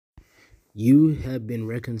You have been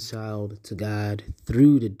reconciled to God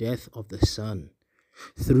through the death of the Son.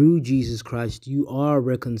 Through Jesus Christ, you are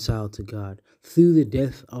reconciled to God. Through the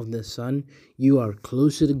death of the Son, you are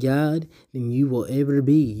closer to God than you will ever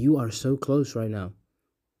be. You are so close right now.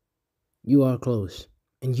 You are close.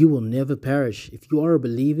 And you will never perish. If you are a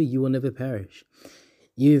believer, you will never perish.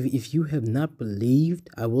 If you have not believed,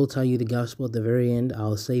 I will tell you the gospel at the very end.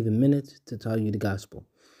 I'll save a minute to tell you the gospel.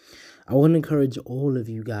 I want to encourage all of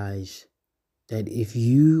you guys that if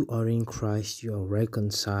you are in Christ, you are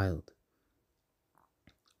reconciled,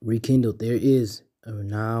 rekindled. There is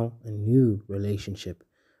now a new relationship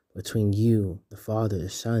between you, the Father, the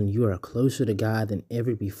Son. You are closer to God than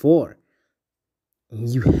ever before.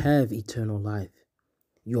 You have eternal life.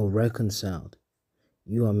 You are reconciled.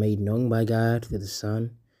 You are made known by God through the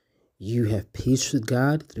Son. You have peace with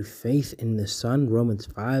God through faith in the Son. Romans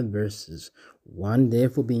 5 verses 1.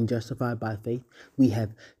 Therefore, being justified by faith, we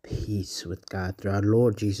have peace with God through our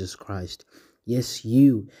Lord Jesus Christ. Yes,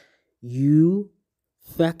 you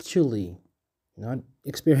factually, not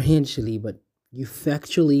experientially, but you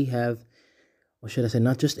factually have, or should I say,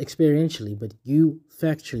 not just experientially, but you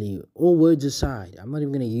factually, all words aside, I'm not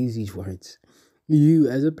even going to use these words. You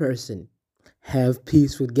as a person have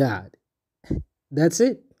peace with God. That's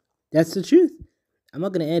it. That's the truth. I'm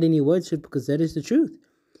not going to add any words to it because that is the truth.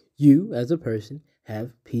 You, as a person,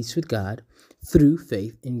 have peace with God through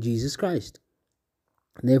faith in Jesus Christ.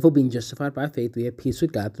 Therefore, being justified by faith, we have peace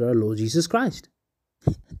with God through our Lord Jesus Christ.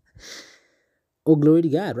 Oh, glory to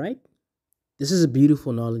God, right? This is a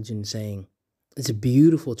beautiful knowledge and saying. It's a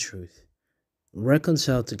beautiful truth.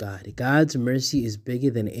 Reconciled to God. God's mercy is bigger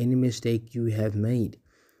than any mistake you have made.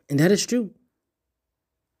 And that is true.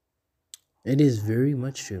 It is very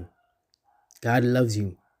much true. God loves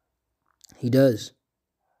you. He does.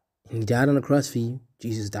 And He died on the cross for you.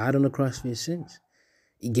 Jesus died on the cross for your sins.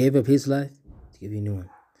 He gave up His life to give you a new one.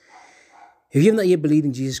 If you have not yet believed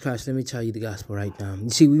in Jesus Christ, let me tell you the gospel right now. You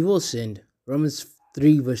see, we've all sinned. Romans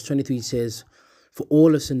 3 verse 23 says, for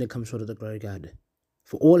all have sinned and come short of the glory of God.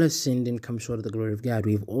 For all have sinned and come short of the glory of God.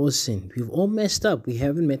 We've all sinned. We've all messed up. We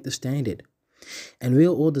haven't met the standard. And we are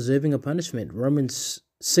all deserving of punishment. Romans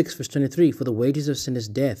 6 verse 23, for the wages of sin is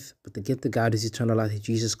death, but the gift of God is eternal life in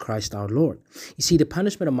Jesus Christ our Lord. You see, the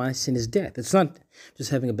punishment of my sin is death. It's not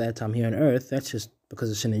just having a bad time here on earth. That's just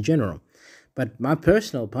because of sin in general. But my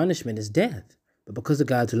personal punishment is death. But because of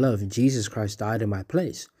God's love, Jesus Christ died in my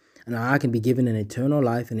place. And I can be given an eternal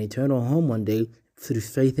life, an eternal home one day through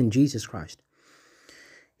faith in Jesus Christ.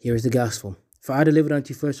 Here is the gospel. For I delivered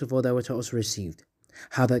unto you first of all that which I also received,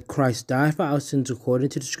 how that Christ died for our sins according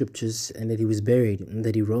to the Scriptures, and that He was buried, and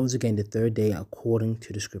that He rose again the third day according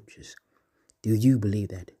to the Scriptures. Do you believe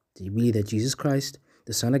that? Do you believe that Jesus Christ,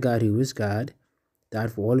 the Son of God, who is God,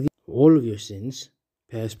 died for all of your sins,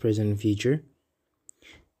 past, present, and future,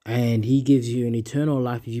 and He gives you an eternal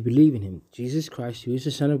life if you believe in Him? Jesus Christ, who is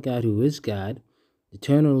the Son of God, who is God,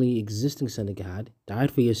 eternally existing Son of God, died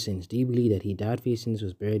for your sins. Do you believe that He died for your sins,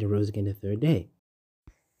 was buried, and rose again the third day?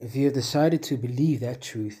 If you have decided to believe that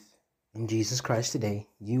truth in Jesus Christ today,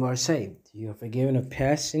 you are saved. You are forgiven of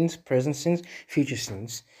past sins, present sins, future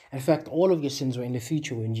sins. In fact, all of your sins were in the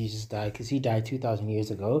future when Jesus died, because He died 2,000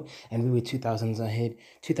 years ago, and we were 2,000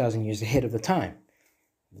 years ahead of the time.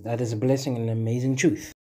 That is a blessing and an amazing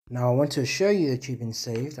truth. Now, I want to assure you that you've been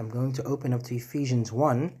saved. I'm going to open up to Ephesians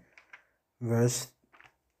 1, verse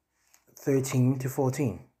 13 to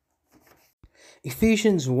 14.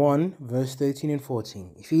 Ephesians 1 verse 13 and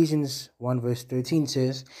 14. Ephesians 1 verse 13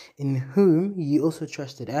 says, in whom ye also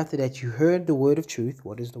trusted, after that you heard the word of truth.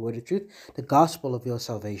 What is the word of truth? The gospel of your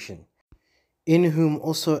salvation. In whom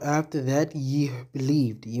also after that ye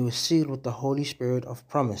believed, ye were sealed with the Holy Spirit of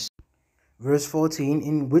promise. Verse 14,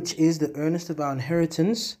 in which is the earnest of our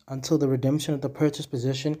inheritance until the redemption of the purchased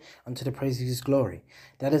possession unto the praise of His glory.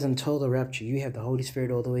 That is until the rapture. You have the Holy Spirit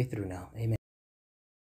all the way through now. Amen.